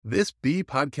This B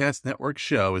Podcast Network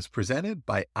show is presented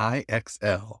by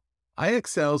IXL.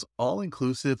 IXL's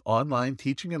all-inclusive online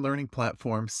teaching and learning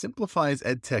platform simplifies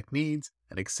edtech needs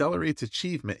and accelerates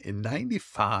achievement in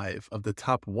 95 of the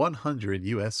top 100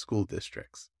 U.S. school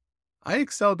districts.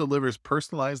 IXL delivers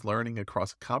personalized learning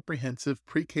across a comprehensive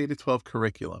pre-K-12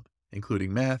 curriculum,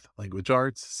 including math, language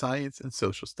arts, science, and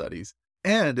social studies,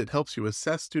 and it helps you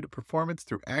assess student performance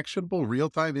through actionable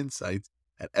real-time insights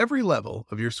at every level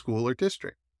of your school or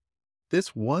district.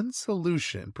 This one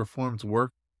solution performs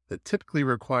work that typically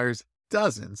requires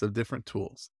dozens of different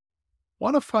tools.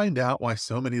 Want to find out why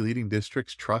so many leading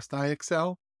districts trust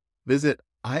IXL? Visit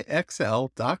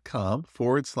IXL.com/BE.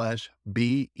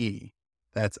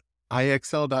 That's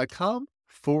IXL.com/BE.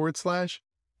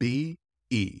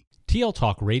 TL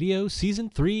Talk Radio, Season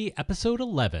 3, Episode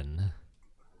 11.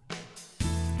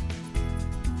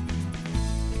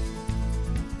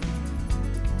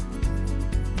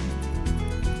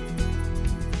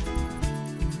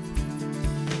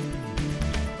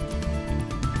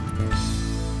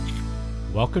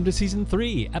 Welcome to Season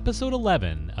 3, Episode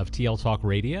 11 of TL Talk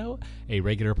Radio, a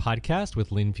regular podcast with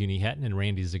Lynn Funy-Hetton and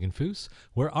Randy Ziegenfuss,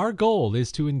 where our goal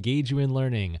is to engage you in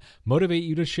learning, motivate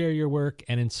you to share your work,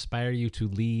 and inspire you to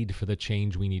lead for the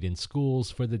change we need in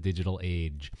schools for the digital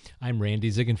age. I'm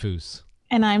Randy Ziegenfuss.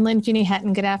 And I'm Lynn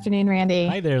Funy-Hetton. Good afternoon, Randy.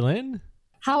 Hi there, Lynn.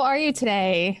 How are you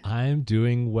today? I'm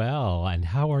doing well, and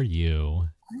how are you?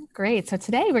 Great. So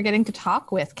today we're getting to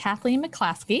talk with Kathleen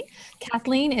McClaskey.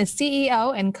 Kathleen is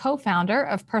CEO and co-founder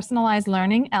of Personalized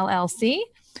Learning, LLC.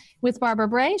 With Barbara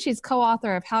Bray, she's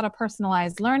co-author of How to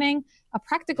Personalize Learning, a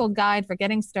practical guide for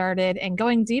getting started and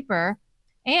going deeper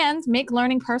and make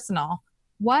learning personal.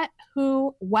 What,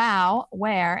 who, wow,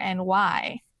 where, and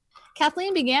why.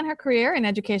 Kathleen began her career in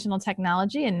educational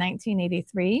technology in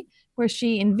 1983, where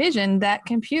she envisioned that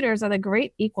computers are the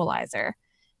great equalizer.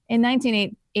 In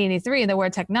 1983, the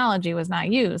word technology was not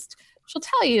used. She'll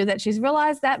tell you that she's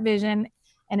realized that vision,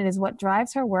 and it is what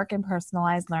drives her work in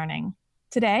personalized learning.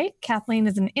 Today, Kathleen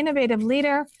is an innovative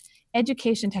leader,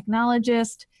 education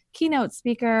technologist, keynote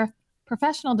speaker,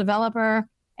 professional developer,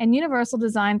 and universal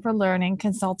design for learning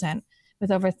consultant with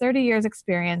over 30 years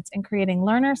experience in creating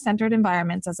learner-centered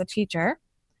environments as a teacher,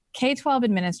 K-12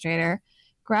 administrator,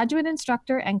 graduate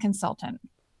instructor, and consultant.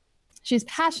 She's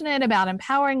passionate about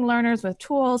empowering learners with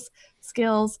tools,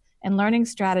 skills, and learning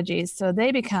strategies so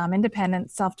they become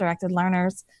independent, self-directed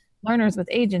learners with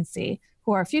agency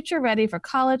who are future ready for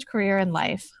college, career, and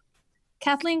life.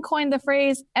 Kathleen coined the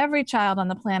phrase, "Every child on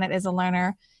the planet is a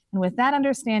learner," and with that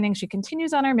understanding, she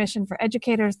continues on her mission for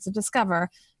educators to discover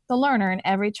the learner in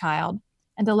every child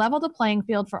and to level the playing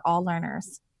field for all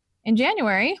learners. In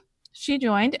January, she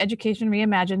joined Education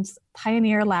Reimagined's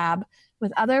Pioneer Lab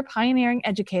with other pioneering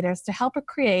educators to help her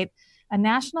create a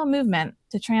national movement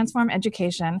to transform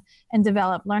education and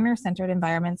develop learner-centered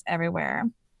environments everywhere.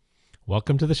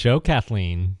 Welcome to the show,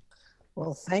 Kathleen.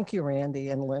 Well, thank you, Randy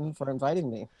and Lynn, for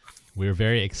inviting me. We're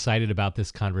very excited about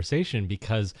this conversation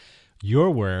because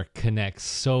your work connects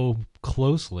so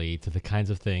closely to the kinds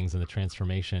of things and the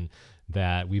transformation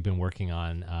that we've been working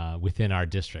on within our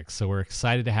districts. So we're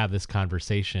excited to have this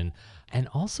conversation. And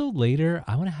also later,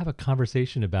 I want to have a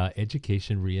conversation about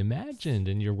Education Reimagined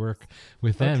and your work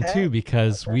with them too,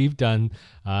 because we've done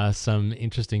some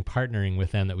interesting partnering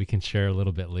with them that we can share a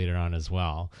little bit later on as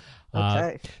well.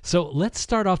 So let's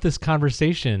start off this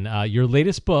conversation. Your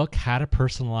latest book, How to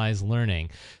Personalize Learning.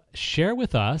 Share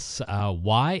with us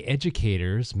why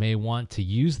educators may want to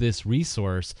use this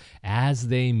resource as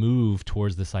they move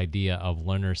towards this idea of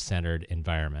learner-centered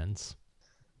environments.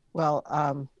 Well,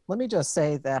 let me just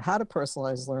say that How to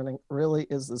Personalize Learning really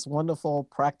is this wonderful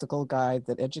practical guide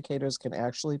that educators can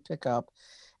actually pick up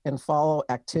and follow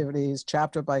activities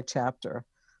chapter by chapter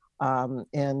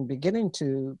and beginning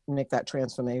to make that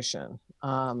transformation.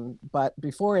 But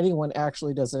before anyone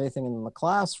actually does anything in the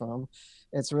classroom,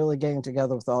 it's really getting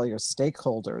together with all your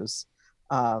stakeholders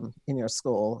in your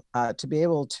school to be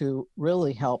able to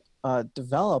really help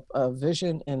develop a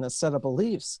vision and a set of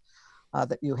beliefs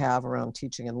that you have around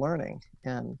teaching and learning.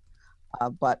 And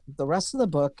but the rest of the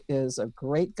book is a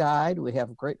great guide. We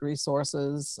have great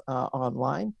resources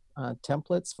online,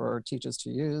 templates for teachers to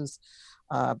use,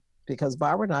 because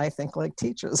Barbara and I think like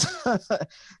teachers.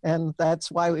 And that's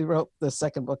why we wrote the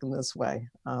second book in this way,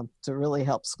 to really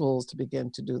help schools to begin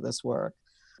to do this work.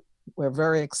 We're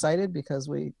very excited because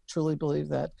we truly believe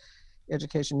that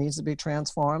education needs to be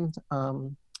transformed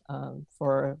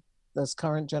for this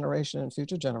current generation and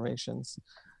future generations.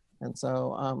 And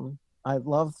so I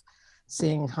love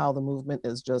seeing how the movement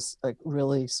is just like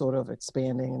really sort of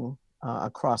expanding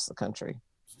across the country.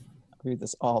 I read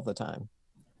this all the time.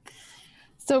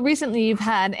 So recently you've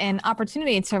had an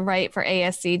opportunity to write for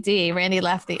ASCD. Randy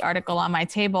left the article on my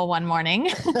table one morning.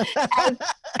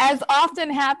 as often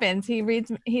happens, he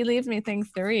leaves me things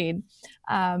to read.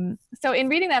 So in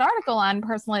reading that article on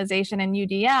personalization and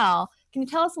UDL, can you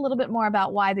tell us a little bit more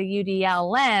about why the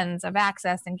UDL lens of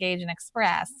access, engage, and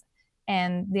express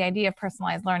and the idea of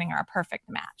personalized learning are a perfect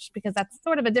match? Because that's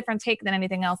sort of a different take than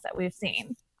anything else that we've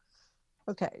seen.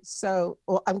 Okay, so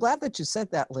well, I'm glad that you said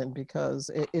that, Lynn,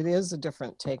 because it is a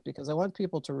different take, because I want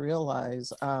people to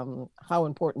realize how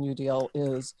important UDL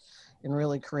is in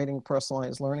really creating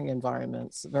personalized learning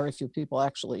environments. Very few people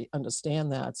actually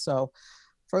understand that. So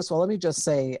first of all, let me just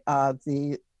say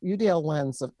the UDL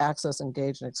lens of access,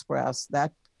 engage, and express,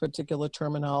 that particular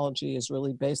terminology is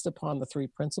really based upon the 3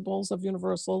 principles of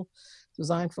universal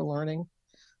design for learning.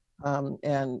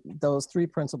 And those 3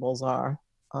 principles are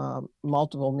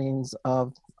multiple means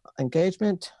of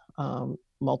engagement,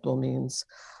 multiple means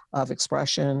of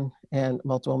expression, and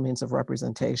multiple means of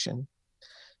representation.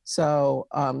 So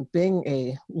being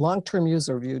a long-term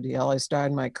user of UDL, I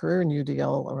started my career in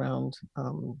UDL around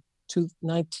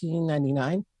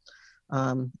 1999.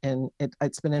 And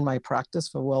it's been in my practice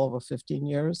for well over 15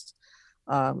 years.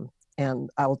 And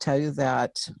I will tell you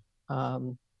that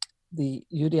the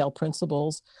UDL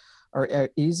principles are an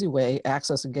easy way,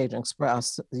 access, engage, and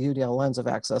express. The UDL lens of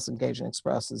access, engage, and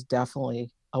express is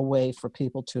definitely a way for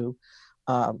people to,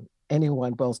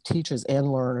 anyone, both teachers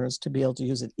and learners, to be able to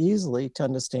use it easily to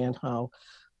understand how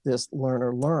this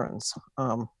learner learns.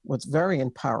 What's very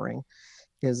empowering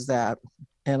is that,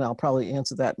 and I'll probably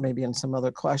answer that maybe in some other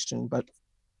question, but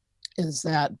is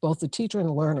that both the teacher and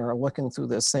the learner are looking through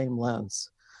this same lens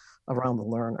around the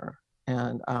learner.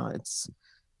 And it's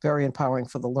very empowering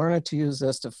for the learner to use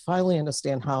this to finally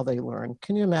understand how they learn.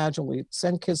 Can you imagine, we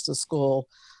send kids to school,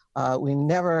 we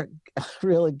never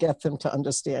really get them to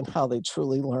understand how they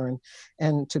truly learn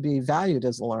and to be valued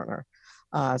as a learner.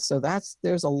 So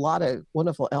there's a lot of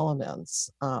wonderful elements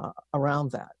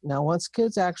around that. Now, once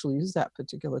kids actually use that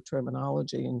particular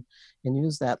terminology and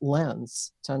use that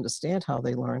lens to understand how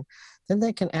they learn, then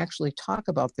they can actually talk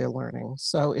about their learning.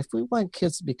 So if we want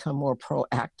kids to become more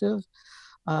proactive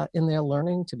in their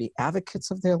learning, to be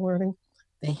advocates of their learning,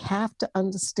 they have to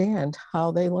understand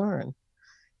how they learn.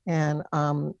 And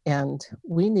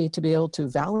we need to be able to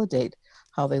validate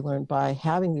how they learn by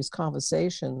having these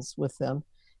conversations with them,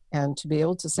 and to be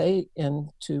able to say and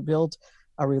to build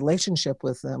a relationship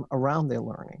with them around their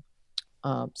learning.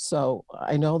 So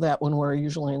I know that when we're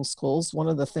usually in schools, one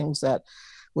of the things that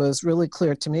was really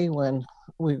clear to me when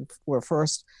we were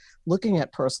first looking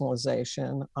at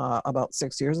personalization about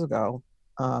 6 years ago,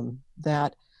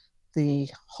 that the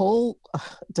whole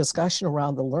discussion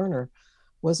around the learner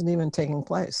wasn't even taking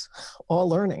place, all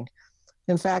learning.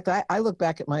 In fact, I look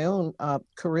back at my own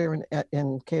career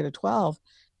in K-12,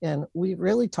 and we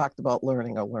really talked about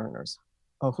learning our learners,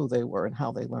 or who they were and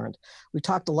how they learned. We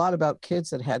talked a lot about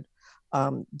kids that had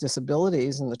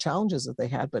disabilities and the challenges that they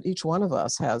had, but each one of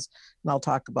us has, and I'll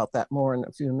talk about that more in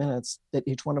a few minutes, that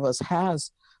each one of us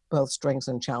has both strengths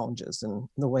and challenges in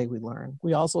the way we learn.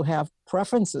 We also have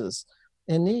preferences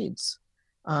and needs.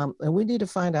 And we need to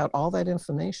find out all that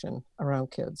information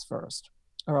around kids first,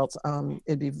 or else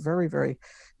it'd be very, very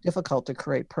difficult to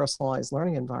create personalized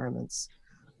learning environments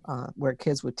where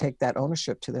kids would take that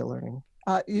ownership to their learning.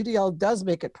 UDL does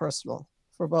make it personal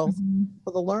for both,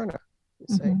 for the learner. You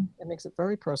see, it makes it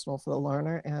very personal for the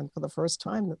learner, and for the first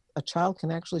time, a child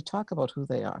can actually talk about who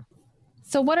they are.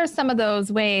 So what are some of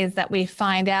those ways that we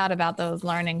find out about those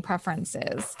learning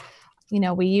preferences? You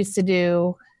know, we used to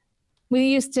do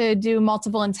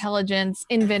multiple intelligence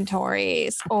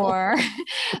inventories, or,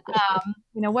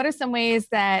 you know, what are some ways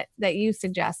that you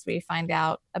suggest we find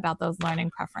out about those learning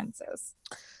preferences?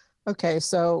 Okay,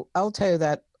 so I'll tell you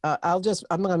that I'm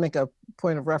going to make a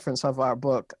point of reference of our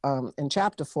book. In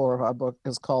chapter 4 of our book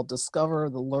is called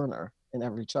Discover the Learner in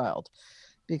Every Child.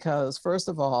 Because first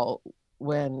of all,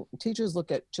 when teachers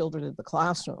look at children in the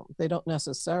classroom, they don't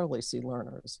necessarily see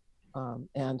learners.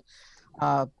 And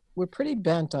we're pretty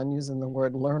bent on using the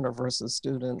word learner versus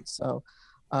student. So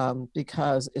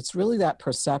because it's really that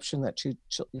perception that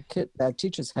that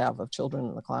teachers have of children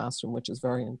in the classroom, which is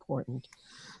very important.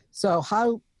 So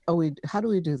how do we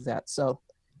do that? So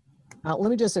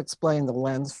let me just explain the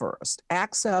lens first.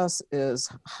 Access is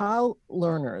how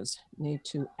learners need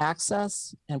to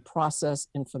access and process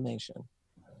information.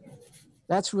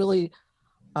 That's really,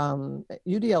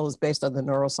 UDL is based on the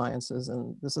neurosciences,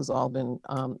 and this has all been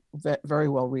very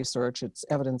well researched. It's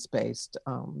evidence-based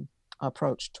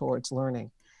approach towards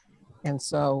learning. And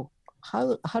so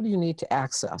how do you need to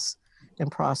access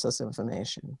and process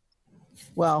information?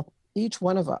 Well, each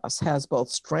one of us has both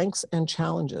strengths and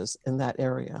challenges in that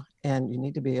area, and you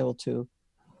need to be able to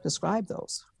describe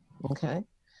those, okay?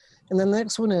 And then the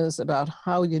next one is about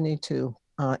how you need to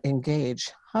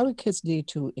engage. How do kids need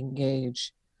to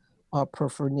engage or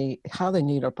how they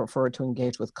need or prefer to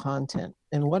engage with content?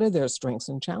 And what are their strengths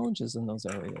and challenges in those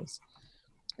areas?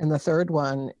 And the third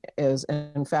one is,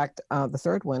 in fact, the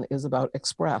third one is about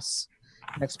express.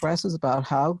 Express is about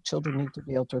how children need to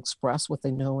be able to express what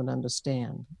they know and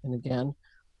understand. And again,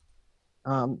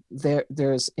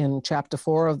 there's in chapter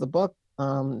 4 of the book,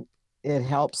 we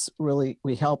help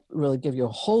really give you a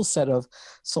whole set of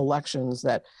selections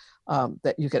that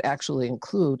that you could actually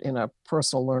include in a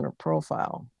personal learner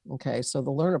profile. Okay, so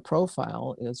the learner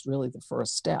profile is really the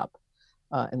first step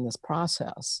in this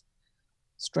process.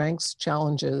 Strengths,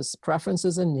 challenges,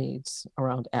 preferences, and needs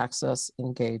around access,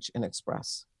 engage, and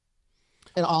express.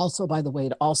 And also, by the way,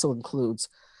 it also includes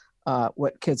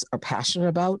what kids are passionate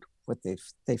about, what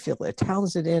they feel they're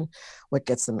talented in, what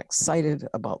gets them excited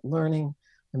about learning.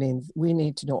 I mean, we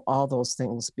need to know all those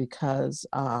things because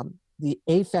the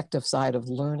affective side of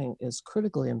learning is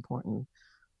critically important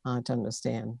to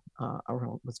understand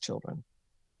around with children.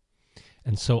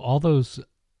 And so all those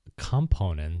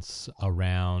components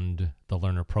around the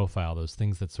learner profile, those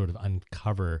things that sort of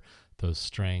uncover those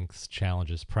strengths,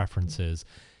 challenges, preferences,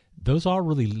 those all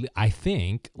really, I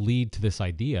think, lead to this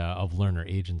idea of learner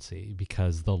agency,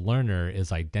 because the learner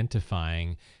is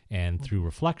identifying and through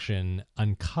reflection,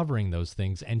 uncovering those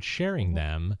things and sharing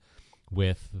them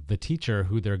with the teacher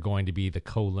who they're going to be the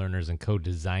co-learners and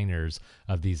co-designers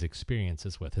of these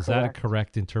experiences with. Is that a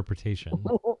correct interpretation?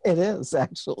 It is,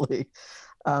 actually.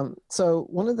 So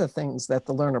one of the things that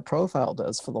the learner profile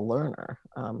does for the learner,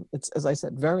 it's, as I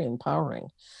said, very empowering.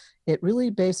 It really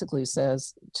basically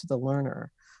says to the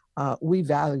learner, we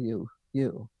value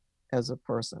you as a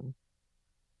person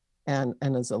and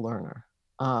as a learner.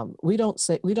 We don't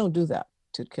do that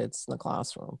to kids in the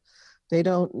classroom. They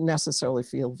don't necessarily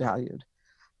feel valued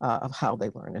of how they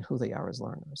learn and who they are as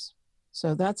learners.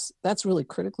 So that's really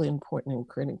critically important in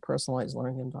creating personalized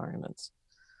learning environments.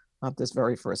 This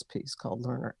very first piece called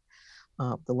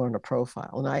the learner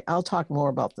profile. And I'll talk more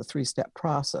about the 3-step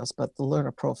process, but the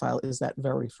learner profile is that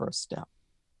very first step.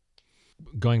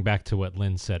 Going back to what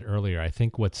Lynn said earlier, I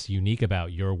think what's unique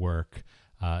about your work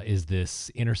is this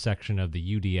intersection of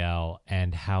the UDL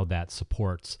and how that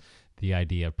supports the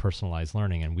idea of personalized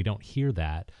learning. And we don't hear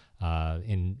that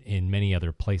in many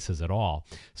other places at all.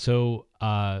 So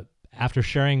after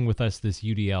sharing with us this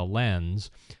UDL lens,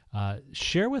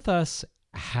 share with us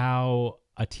how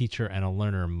a teacher and a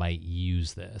learner might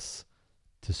use this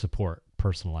to support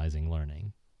personalizing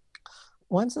learning.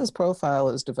 Once this profile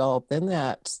is developed, then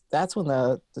that's when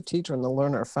the teacher and the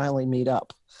learner finally meet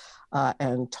up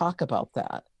and talk about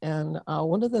that. And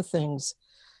one of the things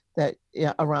that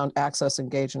around access,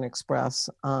 engage, and express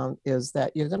is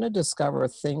that you're going to discover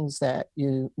things that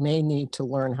you may need to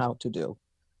learn how to do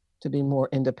to be more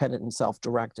independent and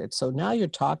self-directed. So now you're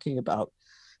talking about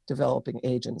developing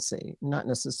agency, not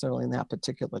necessarily in that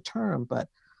particular term, but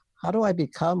how do I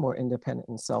become more independent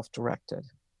and self-directed?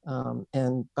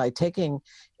 And by taking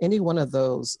any one of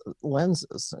those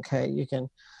lenses, okay, you can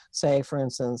say, for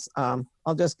instance,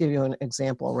 I'll just give you an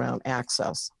example around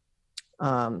access,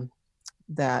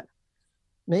 that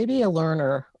maybe a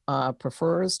learner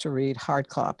prefers to read hard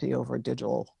copy over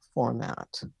digital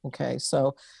format, okay?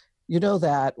 So you know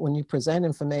that when you present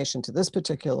information to this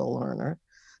particular learner,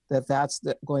 that's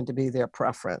going to be their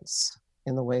preference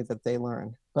in the way that they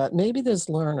learn. But maybe this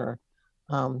learner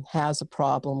has a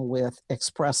problem with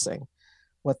expressing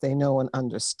what they know and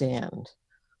understand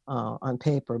on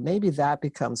paper. Maybe that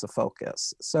becomes a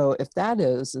focus. So if that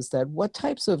is that what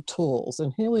types of tools,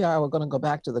 and here we are, we're going to go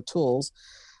back to the tools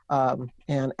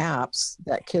and apps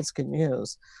that kids can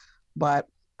use, but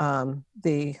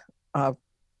the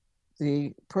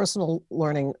personal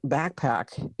learning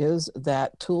backpack is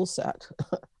that tool set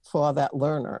for that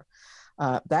learner.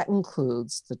 That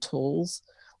includes the tools,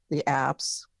 the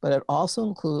apps, but it also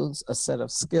includes a set of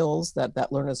skills that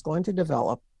that learner is going to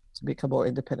develop to become more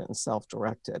independent and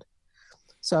self-directed.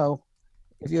 So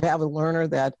if you have a learner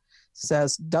that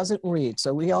doesn't read,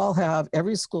 so we all have,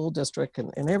 every school district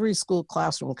and every school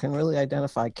classroom can really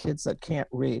identify kids that can't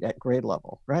read at grade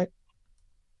level, right?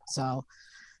 So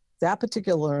that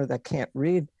particular learner that can't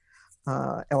read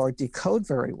or decode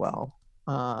very well,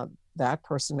 that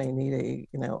person may need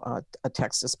a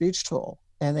text-to-speech tool,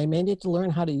 and they may need to learn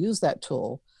how to use that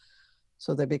tool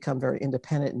so they become very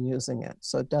independent in using it.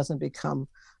 So it doesn't become,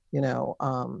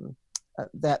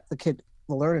 that the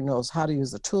learner knows how to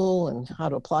use the tool and how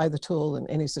to apply the tool in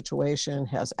any situation,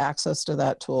 has access to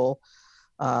that tool,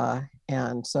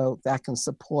 And so that can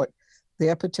support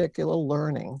their particular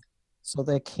learning so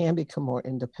they can become more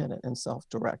independent and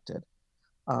self-directed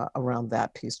around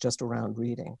that piece, just around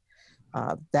reading.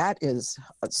 That is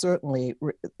certainly,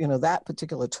 that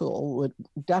particular tool would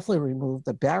definitely remove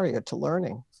the barrier to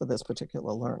learning for this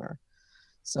particular learner.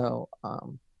 So,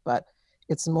 but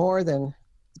it's more than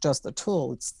just the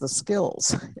tool, it's the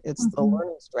skills, it's the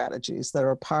learning strategies that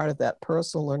are part of that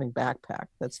personal learning backpack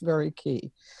that's very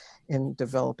key in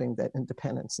developing that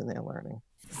independence in their learning.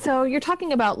 So you're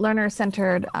talking about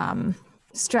learner-centered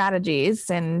strategies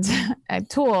and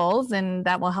tools, and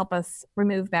that will help us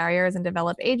remove barriers and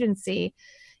develop agency.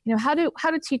 How do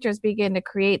teachers begin to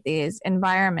create these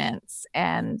environments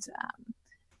and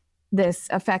this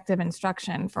effective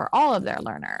instruction for all of their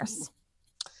learners?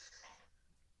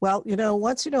 Well,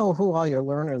 once you know who all your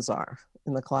learners are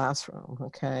in the classroom,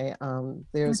 okay,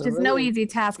 there's which is no easy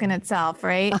task in itself,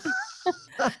 right?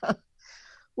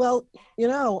 Well,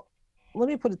 let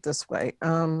me put it this way.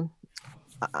 I'm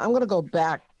going to go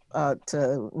back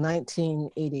to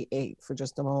 1988 for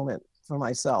just a moment for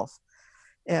myself.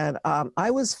 And I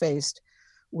was faced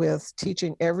with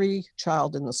teaching every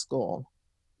child in the school.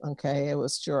 Okay, it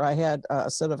was sure I had a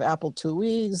set of Apple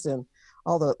IIes and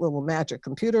all the little magic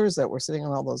computers that were sitting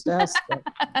on all those desks.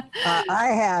 I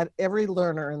had every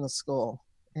learner in the school,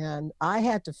 and I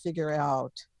had to figure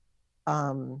out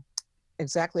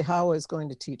exactly how I was going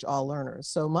to teach all learners.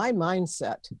 So my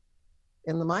mindset,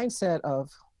 and the mindset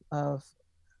of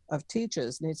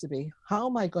teachers needs to be, how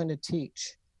am I going to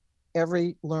teach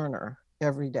every learner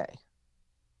every day?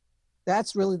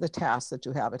 That's really the task that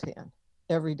you have at hand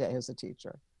every day as a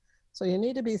teacher. So you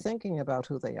need to be thinking about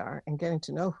who they are and getting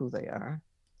to know who they are,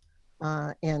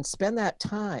 and spend that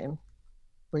time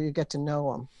where you get to know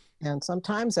them. And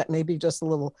sometimes that may be just a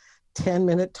little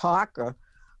 10-minute talk or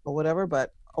whatever,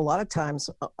 but a lot of times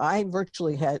I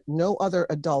virtually had no other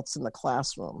adults in the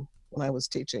classroom when I was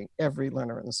teaching every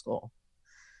learner in the school.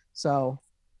 So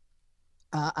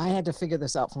I had to figure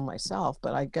this out for myself,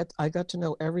 but I got to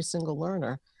know every single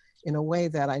learner in a way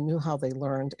that I knew how they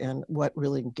learned and what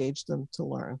really engaged them to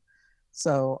learn.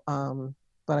 So,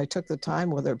 but I took the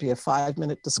time, whether it be a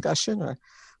 5-minute discussion or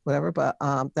whatever, but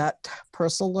that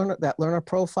personal learner, that learner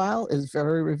profile is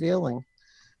very revealing.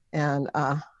 And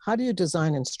how do you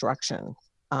design instruction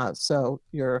so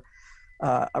you're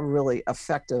a really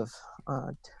effective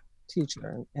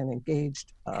teacher and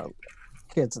engaged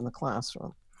kids in the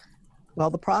classroom? Well,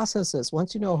 the process is,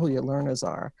 once you know who your learners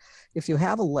are, if you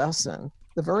have a lesson,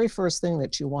 the very first thing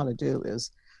that you want to do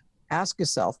is ask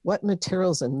yourself, what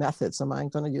materials and methods am I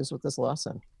going to use with this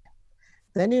lesson?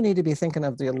 Then you need to be thinking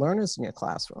of the learners in your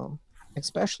classroom,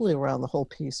 especially around the whole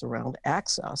piece around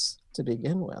access to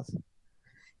begin with.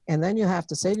 And then you have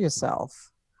to say to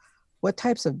yourself, what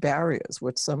types of barriers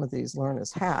would some of these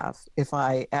learners have if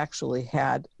I actually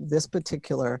had this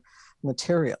particular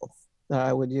material that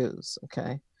I would use,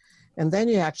 okay? And then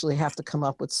you actually have to come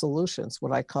up with solutions,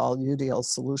 what I call UDL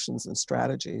solutions and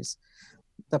strategies.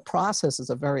 The process is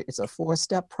it's a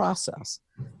 4-step process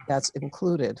that's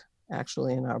included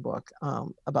actually in our book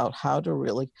about how to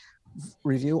really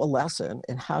review a lesson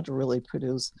and how to really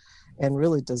produce and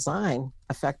really design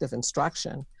effective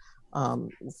instruction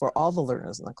for all the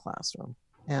learners in the classroom.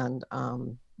 And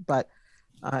but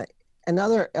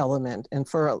another element, and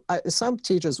for some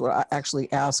teachers would actually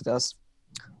ask us,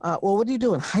 well, what do you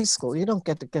do in high school? You don't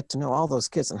get to know all those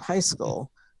kids in high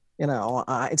school.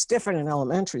 It's different in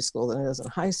elementary school than it is in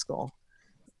high school.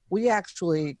 We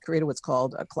actually created what's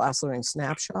called a class learning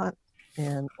snapshot.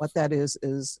 And what that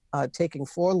is taking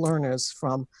 4 learners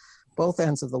from both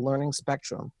ends of the learning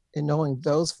spectrum and knowing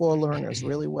those 4 learners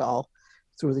really well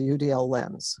through the UDL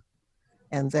lens.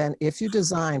 And then if you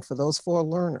design for those 4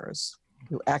 learners,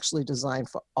 you actually design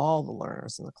for all the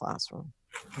learners in the classroom,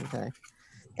 okay?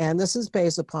 And this is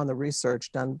based upon the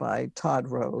research done by Todd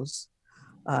Rose.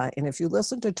 And if you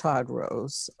listen to Todd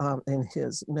Rose in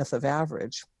his Myth of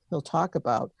Average, he'll talk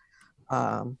about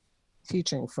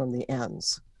teaching from the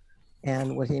ends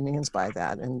and what he means by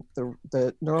that. And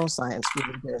the neuroscience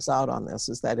really bears out on this,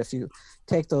 is that if you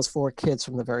take those 4 kids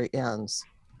from the very ends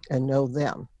and know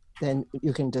them, then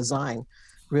you can design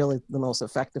really the most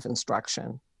effective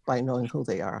instruction by knowing who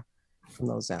they are from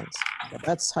those ends.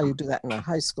 That's how you do that in a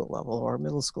high school level or a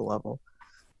middle school level.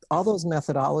 All those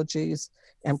methodologies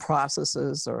and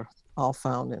processes are all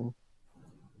found in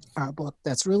our book.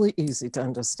 That's really easy to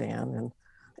understand and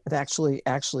it actually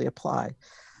apply.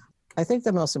 I think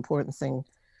the most important thing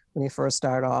when you first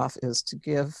start off is to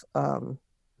give to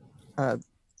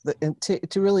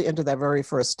really enter that very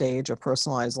first stage of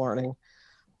personalized learning,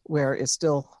 where it's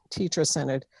still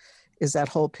teacher-centered, is that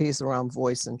whole piece around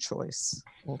voice and choice.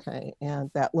 Okay.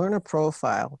 And that learner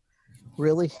profile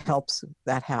really helps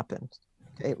that happen.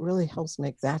 Okay? It really helps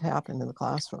make that happen in the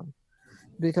classroom,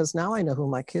 because now I know who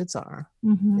my kids are,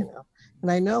 Mm-hmm.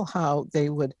 and I know how they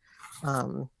would,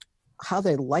 how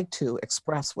they like to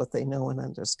express what they know and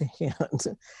understand.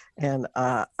 And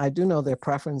I do know their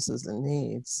preferences and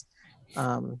needs.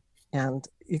 And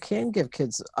you can give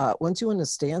kids, once you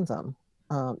understand them,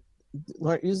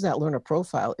 use that learner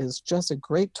profile is just a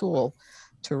great tool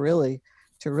to really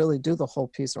do the whole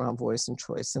piece around voice and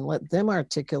choice, and let them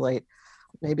articulate.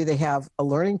 Maybe they have a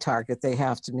learning target they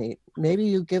have to meet. Maybe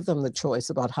you give them the choice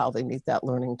about how they meet that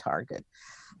learning target.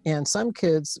 And some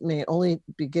kids may only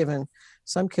be given,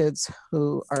 some kids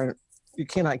who are, you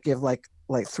cannot give like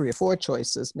 3 or 4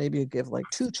 choices. Maybe you give like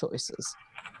 2 choices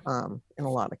in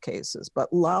a lot of cases, but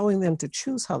allowing them to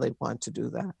choose how they want to do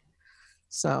that.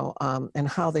 So, and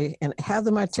have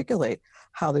them articulate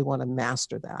how they want to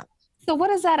master that. So what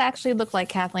does that actually look like,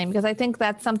 Kathleen? Because I think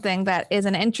that's something that is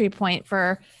an entry point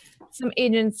for some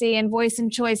agency, and voice and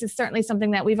choice is certainly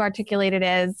something that we've articulated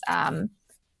as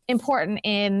important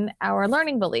in our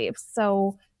learning beliefs.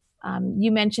 So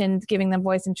you mentioned giving them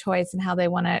voice and choice and how they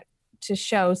want to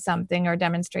show something or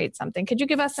demonstrate something. Could you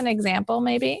give us an example,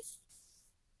 maybe?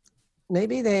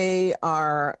 Maybe they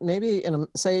are,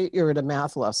 say you're at a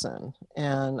math lesson,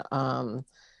 and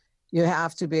you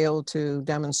have to be able to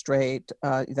demonstrate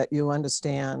that you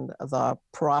understand the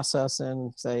process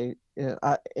in, say,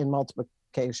 in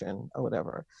multiplication or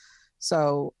whatever.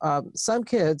 So some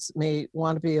kids may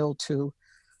want to be able to,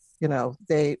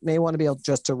 they may want to be able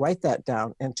just to write that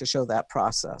down and to show that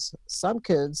process. Some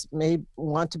kids may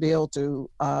want to be able to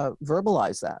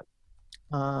verbalize that.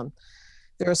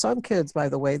 There are some kids, by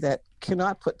the way, that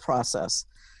cannot put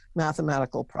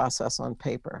mathematical process on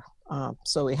paper.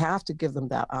 So we have to give them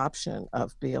that option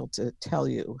of being able to tell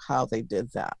you how they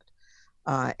did that.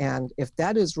 And if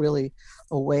that is really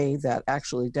a way that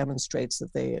actually demonstrates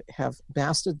that they have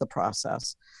mastered the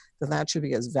process, then that should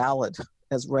be as valid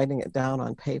as writing it down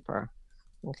on paper.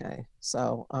 Okay,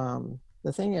 so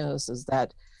the thing is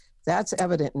that that's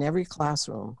evident in every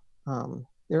classroom.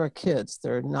 There are kids,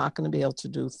 they're not going to be able to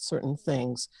do certain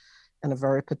things in a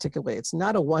very particular way. It's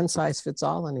not a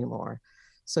one-size-fits-all anymore.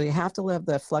 So you have to have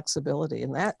that flexibility.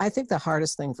 And that, I think the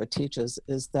hardest thing for teachers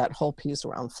is that whole piece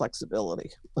around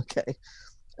flexibility, okay?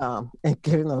 And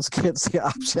giving those kids the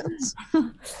options.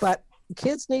 But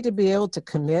kids need to be able to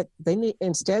commit. They need,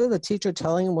 instead of the teacher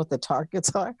telling them what the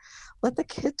targets are, let the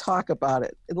kid talk about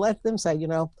it. And let them say,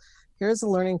 here's the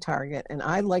learning target, and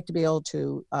I'd like to be able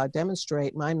to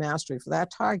demonstrate my mastery for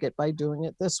that target by doing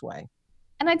it this way.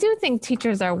 And I do think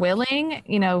teachers are willing,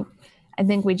 I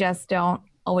think we just don't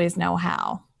always know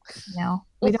how,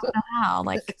 we don't know how,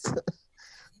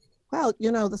 Well,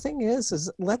 the thing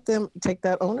is let them take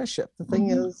that ownership. The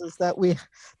thing is that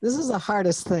this is the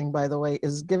hardest thing, by the way,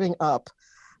 is giving up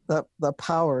the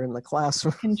power in the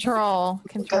classroom. Control.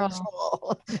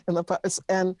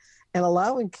 And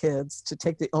allowing kids to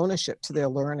take the ownership to their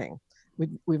learning.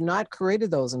 We've not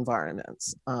created those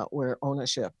environments where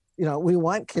ownership, we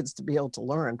want kids to be able to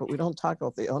learn, but we don't talk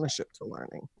about the ownership to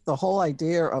learning. The whole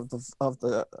idea of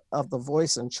the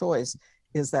voice and choice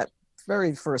is that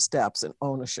very first steps in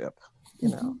ownership,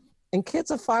 And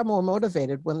kids are far more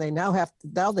motivated when they now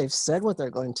they've said what they're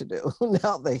going to do.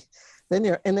 Then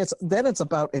it's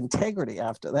about integrity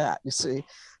after that. You see,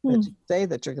 that you say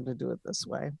that you're going to do it this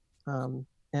way.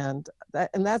 And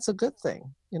that's a good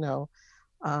thing,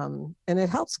 and it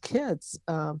helps kids,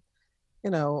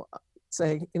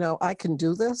 say, I can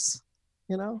do this,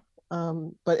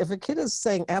 but if a kid is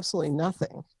saying absolutely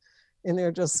nothing and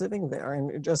they're just sitting there and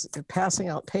you're just passing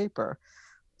out paper,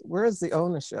 where's the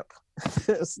ownership?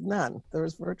 There's none.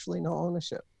 There's virtually no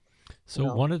ownership.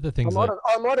 So one of the things or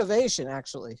motivation,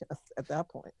 actually, at that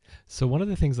point. So one of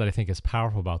the things that I think is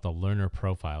powerful about the learner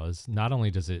profile is not only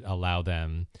does it allow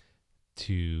them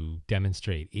to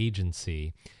demonstrate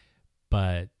agency,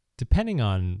 but depending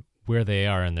on where they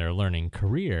are in their learning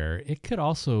career, it could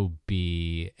also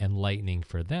be enlightening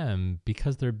for them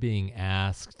because they're being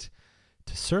asked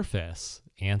to surface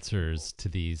answers to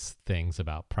these things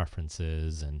about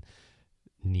preferences and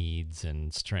needs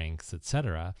and strengths,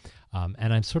 etc.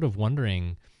 And I'm sort of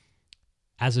wondering,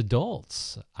 as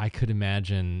adults, I could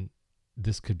imagine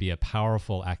this could be a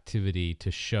powerful activity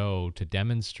to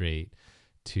demonstrate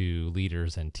to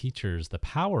leaders and teachers the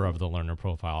power of the learner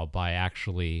profile by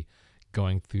actually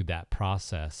going through that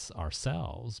process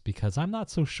ourselves, because I'm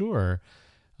not so sure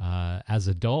as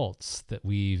adults that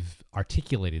we've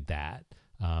articulated that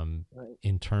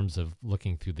in terms of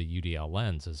looking through the UDL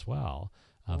lens as well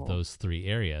of those 3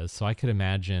 areas. So I could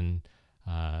imagine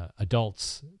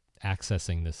adults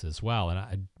accessing this as well. And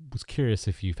I was curious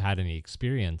if you've had any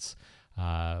experience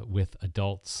with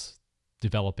adults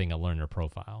developing a learner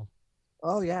profile.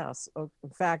 Oh, yes. In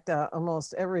fact,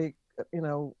 almost every,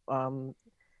 in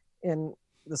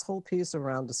this whole piece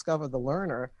around Discover the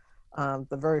Learner,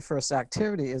 the very first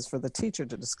activity is for the teacher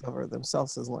to discover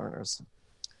themselves as learners.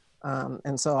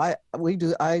 And so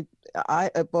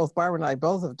both Barbara and I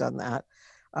both have done that,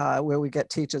 where we get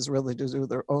teachers really to do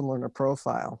their own learner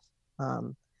profile.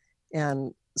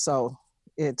 And so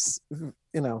it's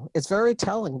very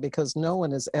telling, because no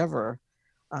one has ever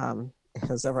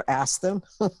asked them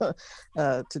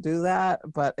to do that,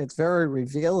 but it's very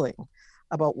revealing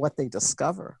about what they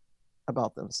discover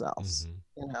about themselves,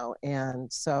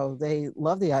 and so they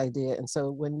love the idea. And so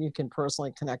when you can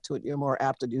personally connect to it, you're more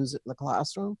apt to use it in the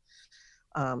classroom.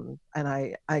 And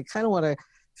I kind of want to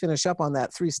finish up on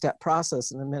that 3-step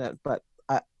process in a minute, but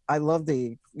I love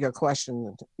your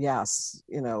question. Yes,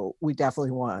 we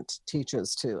definitely want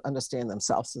teachers to understand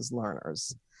themselves as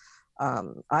learners.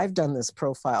 I've done this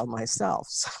profile myself,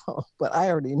 but I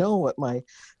already know what my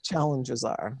challenges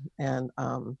are.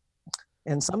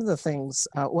 And some of the things,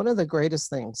 one of the greatest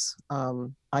things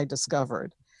I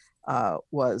discovered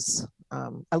was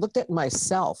I looked at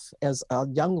myself as a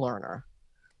young learner,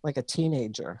 like a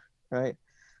teenager, right?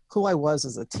 Who I was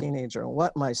as a teenager and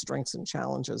what my strengths and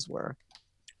challenges were.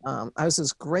 I was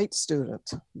this great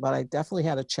student, but I definitely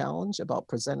had a challenge about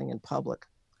presenting in public.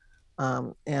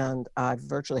 And I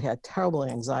virtually had terrible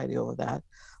anxiety over that,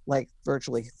 like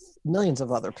virtually millions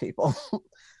of other people.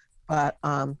 But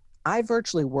I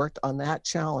virtually worked on that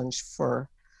challenge for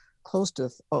close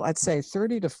to, I'd say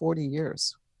 30 to 40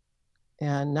 years.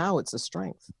 And now it's a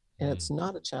strength, and it's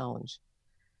not a challenge.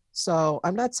 So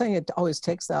I'm not saying it always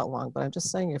takes that long, but I'm just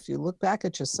saying if you look back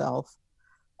at yourself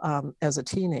as a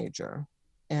teenager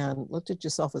and looked at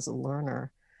yourself as a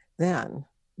learner then,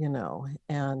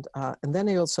 and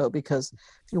then also, because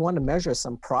if you want to measure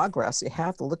some progress, you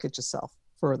have to look at yourself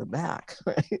further back,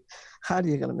 right? How are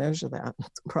you going to measure that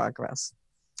progress?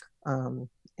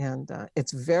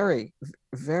 It's very,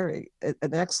 very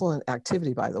an excellent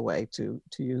activity, by the way, to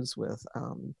use with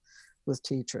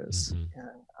teachers.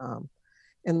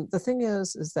 And the thing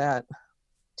is that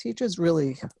teachers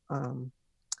really,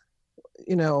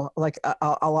 like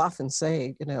I'll often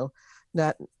say,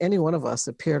 not any one of us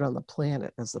appeared on the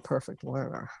planet as the perfect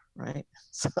learner, right?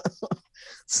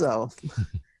 So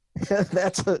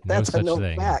that's a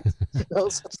known fact. No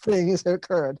such things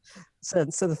occurred. So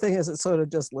the thing is, it sort of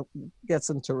just gets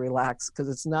them to relax, because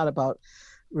it's not about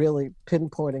really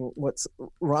pinpointing what's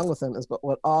wrong with them, but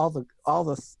what all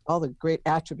the great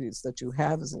attributes that you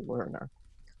have as a learner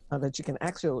that you can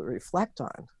actually reflect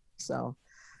on. So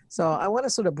I want to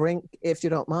sort of bring, if you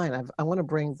don't mind, I want to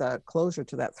bring the closure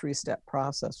to that 3-step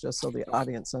process, just so the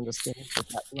audience understands what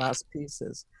that last piece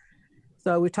is.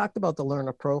 So we talked about the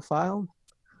learner profile.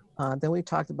 Then we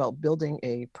talked about building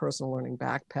a personal learning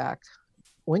backpack.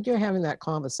 When you're having that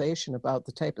conversation about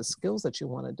the type of skills that you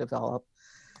want to develop,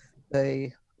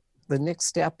 the next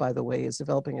step, by the way, is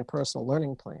developing a personal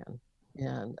learning plan.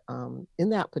 And in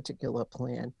that particular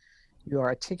plan, you are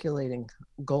articulating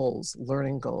goals,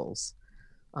 learning goals,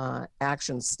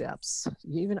 action steps,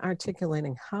 even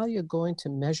articulating how you're going to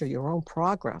measure your own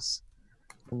progress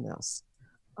in this.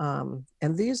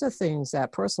 And these are things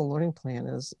that personal learning plan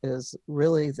is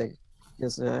really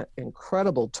an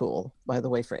incredible tool, by the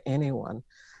way, for anyone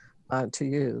to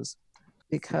use,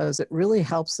 because it really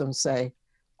helps them say,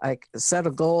 I set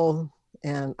a goal,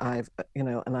 and I'm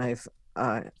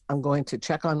going to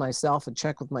check on myself and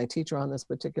check with my teacher on this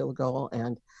particular goal.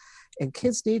 And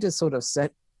kids need to sort of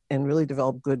set and really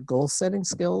develop good goal setting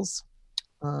skills.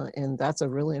 And that's a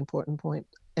really important point.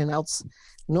 And else,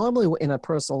 normally in a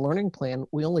personal learning plan,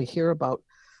 we only hear about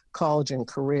college and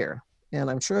career. And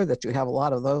I'm sure that you have a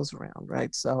lot of those around,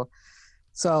 right? So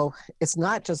it's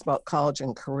not just about college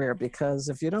and career, because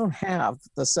if you don't have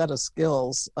the set of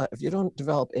skills, if you don't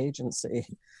develop agency,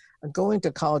 going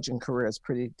to college and career is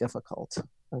pretty difficult,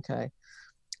 okay?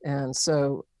 And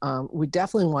so we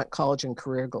definitely want college and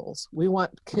career goals. We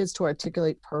want kids to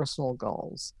articulate personal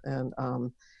goals.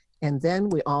 And then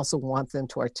we also want them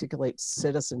to articulate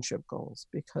citizenship goals,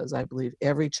 because I believe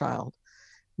every child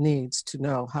needs to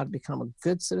know how to become a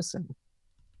good citizen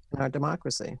in our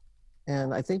democracy.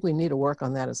 And I think we need to work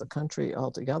on that as a country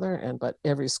altogether. But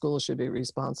every school should be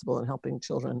responsible in helping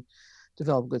children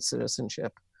develop good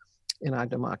citizenship in our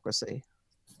democracy.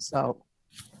 So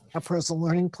a personal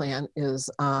learning plan is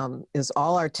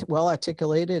all well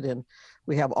articulated, and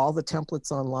we have all the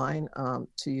templates online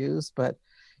to use, but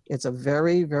it's a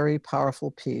very, very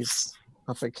powerful piece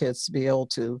for kids to be able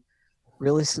to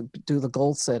really do the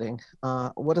goal setting.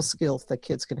 What are skills that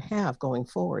kids can have going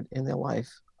forward in their life,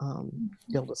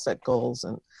 be able to set goals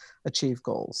and achieve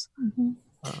goals. Mm-hmm.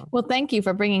 Well, thank you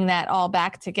for bringing that all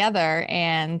back together.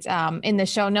 And in the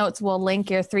show notes, we'll link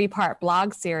your 3-part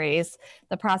blog series,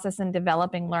 The Process in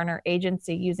Developing Learner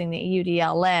Agency Using the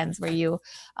UDL Lens, where you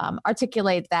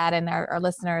articulate that, and our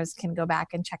listeners can go back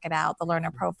and check it out, the learner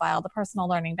profile, the personal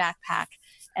learning backpack,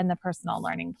 and the personal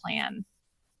learning plan.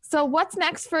 So what's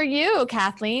next for you,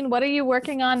 Kathleen? What are you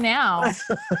working on now?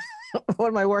 What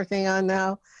am I working on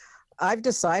now? I've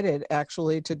decided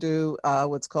actually to do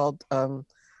what's called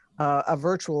a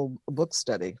virtual book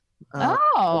study. Where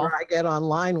I get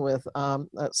online with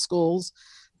schools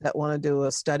that want to do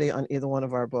a study on either one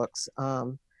of our books.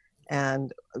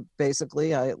 And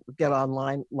basically I get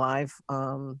online live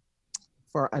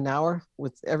for an hour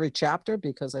with every chapter,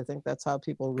 because I think that's how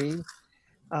people read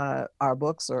our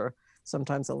books, or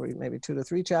sometimes they'll read maybe 2 to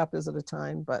 3 chapters at a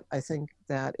time. But I think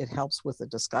that it helps with the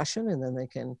discussion, and then they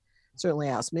can certainly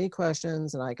ask me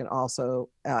questions, and I can also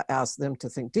ask them to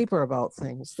think deeper about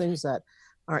things that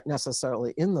aren't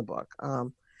necessarily in the book.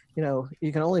 You know,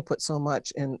 you can only put so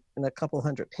much in a couple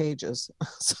hundred pages.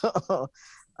 So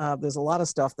there's a lot of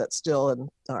stuff that's still in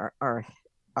our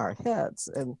heads,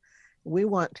 and we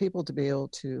want people to be able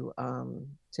to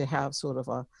have sort of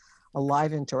a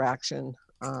live interaction,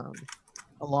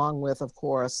 along with, of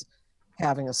course,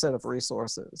 having a set of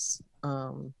resources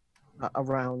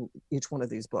around each one of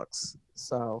these books.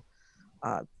 So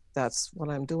that's what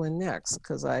I'm doing next,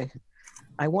 because I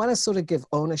want to sort of give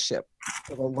ownership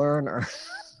to the learner.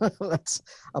 That's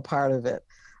a part of it.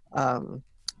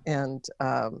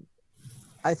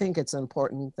 I think it's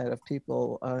important that if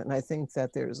people, and I think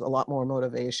that there's a lot more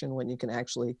motivation when you can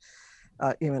actually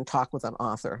even talk with an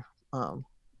author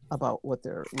about what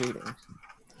they're reading.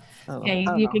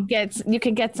 You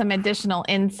could get some additional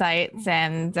insights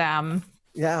and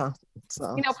yeah.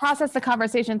 So, process the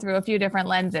conversation through a few different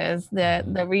lenses,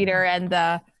 the reader and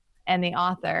the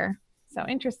author. So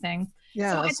interesting.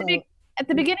 Yeah. So at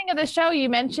the beginning of the show, you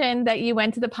mentioned that you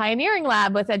went to the Pioneering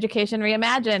Lab with Education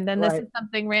Reimagined, and this is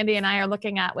something Randy and I are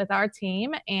looking at with our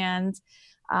team, and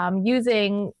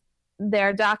using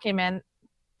their document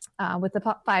with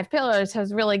the 5 pillars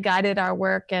has really guided our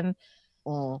work, and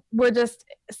we're just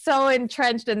so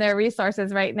entrenched in their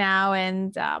resources right now.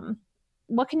 And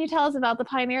what can you tell us about the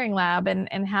Pioneering Lab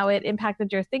and how it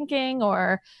impacted your thinking,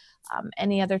 or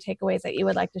any other takeaways that you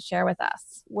would like to share with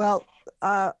us? Well,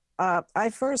 I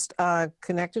first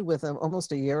connected with them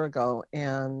almost a year ago,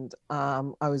 and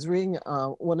I was reading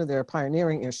one of their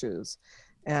pioneering issues,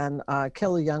 and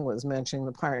Kelly Young was mentioning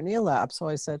the Pioneer Lab. So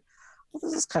I said, well,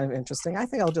 this is kind of interesting. I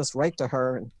think I'll just write to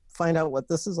her and find out what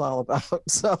this is all about.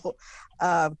 So,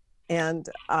 I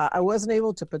wasn't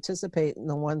able to participate in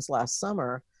the ones last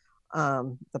summer,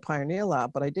 the Pioneer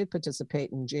Lab, but I did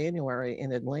participate in January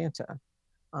in Atlanta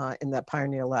in that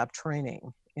Pioneer Lab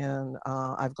training. And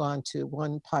I've gone to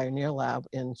one Pioneer Lab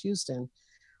in Houston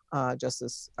just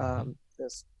this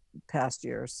past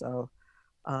year. So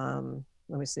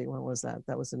let me see, when was that?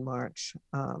 That was in March.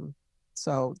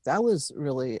 So that was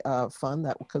really fun,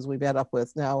 that because we met up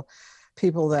with now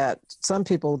some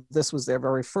people, this was their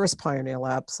very first Pioneer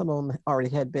Lab. Some of them already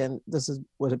had been,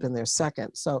 would have been their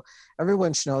second. So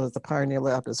everyone should know that the Pioneer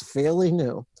Lab is fairly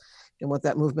new. And what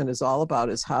that movement is all about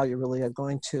is how we're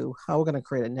going to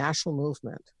create a national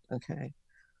movement, okay,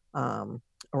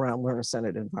 around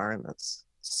learner-centered environments.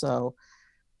 So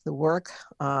the work,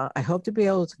 I hope to be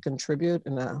able to contribute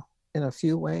in a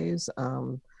few ways.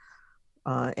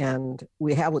 And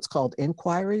we have what's called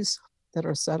inquiries that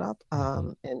are set up,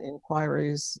 and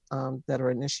inquiries that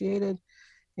are initiated.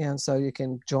 And so you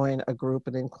can join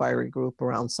an inquiry group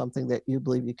around something that you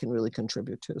believe you can really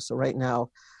contribute to. So right now,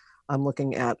 I'm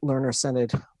looking at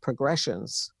learner-centered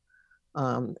progressions,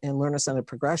 and learner-centered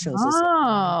progressions is something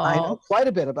I know quite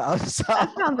a bit about. So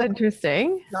that sounds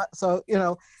interesting. So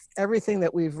everything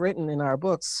that we've written in our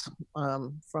books,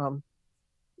 from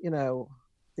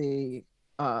the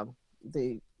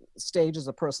stages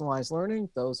of personalized learning,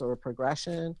 those are a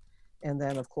progression, and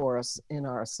then of course in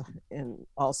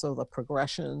also the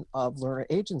progression of learner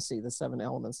agency, the 7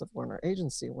 elements of learner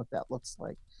agency, and what that looks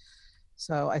like.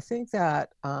 So I think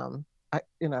that,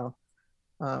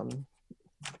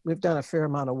 we've done a fair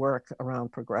amount of work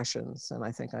around progressions, and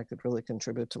I think I could really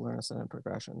contribute to learner-centered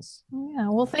progressions. Yeah,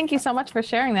 well, thank you so much for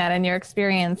sharing that and your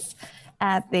experience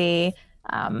at the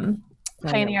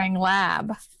Pioneering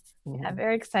Lab. Mm-hmm. Yeah,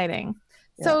 very exciting.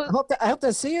 Yeah. So I hope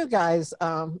to see you guys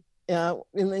in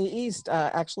the East.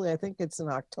 Actually, I think it's in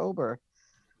October.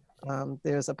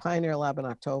 There's a Pioneer Lab in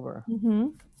October. Mm-hmm.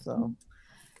 So.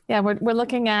 Yeah, we're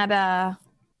looking at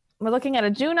looking at a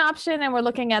June option, and we're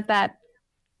looking at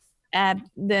at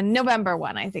the November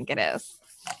one, I think it is.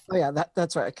 Oh yeah,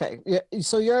 that's right. Okay. Yeah.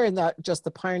 So you're in just the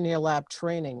Pioneer Lab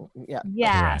training. Yeah.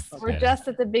 Yes, Correct. we're just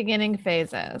at the beginning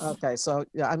phases. Okay. So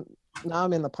yeah,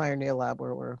 I'm in the Pioneer Lab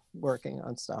where we're working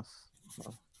on stuff.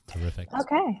 So. Terrific.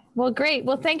 Okay. Well, great.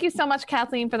 Well, thank you so much,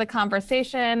 Kathleen, for the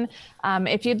conversation.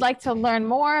 If you'd like to learn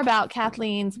more about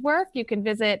Kathleen's work, you can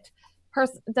visit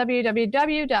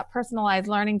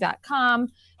www.personalizedlearning.com.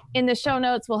 In the show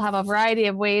notes, we'll have a variety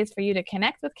of ways for you to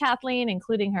connect with Kathleen,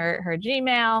 including her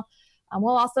Gmail.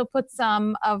 We'll also put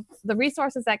some of the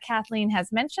resources that Kathleen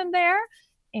has mentioned there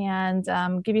and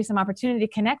give you some opportunity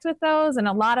to connect with those and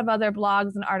a lot of other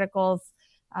blogs and articles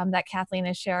that Kathleen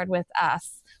has shared with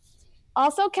us.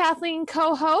 Also, Kathleen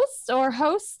co-hosts or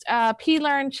hosts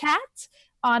P-Learn Chat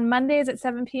on Mondays at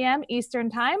 7 p.m. Eastern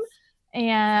Time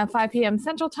and 5 p.m.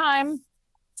 Central Time.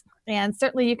 And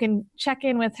certainly you can check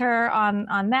in with her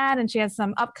on that. And she has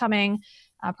some upcoming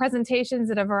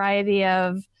presentations at a variety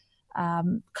of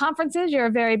conferences. You're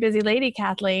a very busy lady,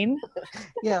 Kathleen.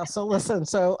 Yeah, so listen,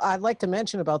 I'd like to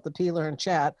mention about the P-Learn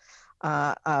Chat.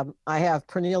 I have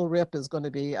Pernille Ripp is going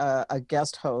to be a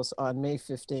guest host on May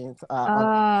 15th.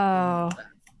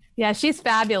 Yeah, she's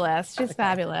fabulous. She's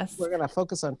fabulous. We're going to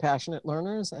focus on passionate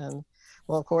learners and,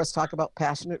 well, of course, talk about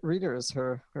passionate readers,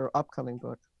 her upcoming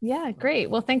book. Yeah, great.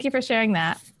 Well, thank you for sharing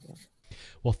that.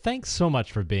 Well, thanks so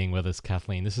much for being with us,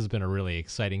 Kathleen. This has been a really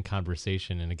exciting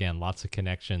conversation. And again, lots of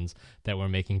connections that we're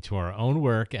making to our own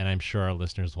work, and I'm sure our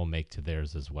listeners will make to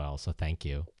theirs as well. So thank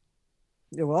you.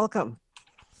 You're welcome.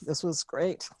 This was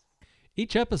great.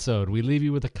 Each episode, we leave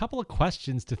you with a couple of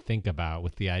questions to think about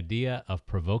with the idea of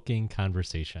provoking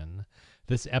conversation.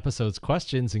 This episode's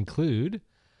questions include,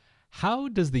 how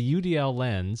does the UDL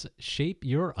lens shape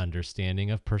your understanding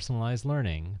of personalized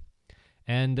learning?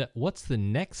 And what's the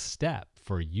next step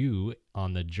for you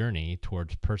on the journey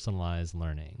towards personalized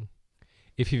learning?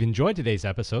 If you've enjoyed today's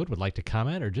episode, would like to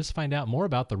comment, or just find out more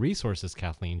about the resources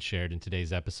Kathleen shared in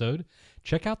today's episode,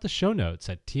 check out the show notes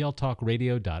at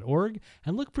tltalkradio.org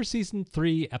and look for Season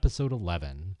 3, Episode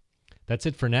 11. That's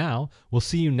it for now. We'll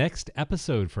see you next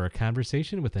episode for a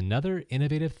conversation with another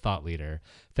innovative thought leader.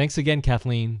 Thanks again,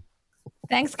 Kathleen.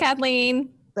 Thanks,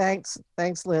 Kathleen. Thanks,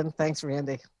 Lynn. Thanks,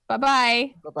 Randy.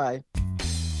 Bye-bye. Bye-bye.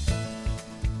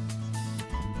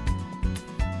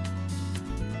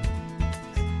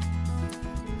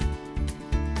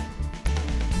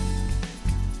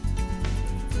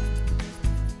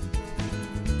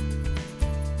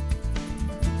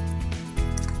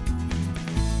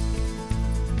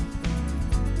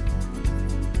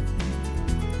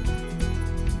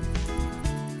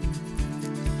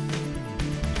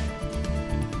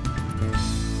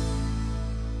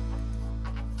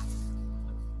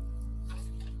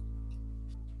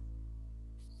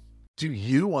 Do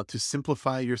you want to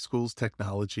simplify your school's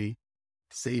technology,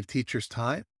 save teachers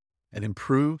time, and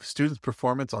improve students'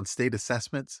 performance on state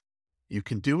assessments? You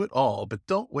can do it all, but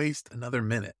don't waste another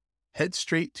minute. Head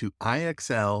straight to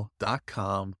ixl.com/BE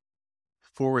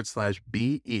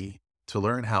to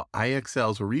learn how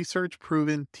IXL's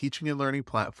research-proven teaching and learning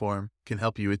platform can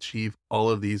help you achieve all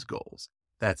of these goals.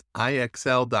 That's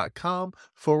ixl.com/BE.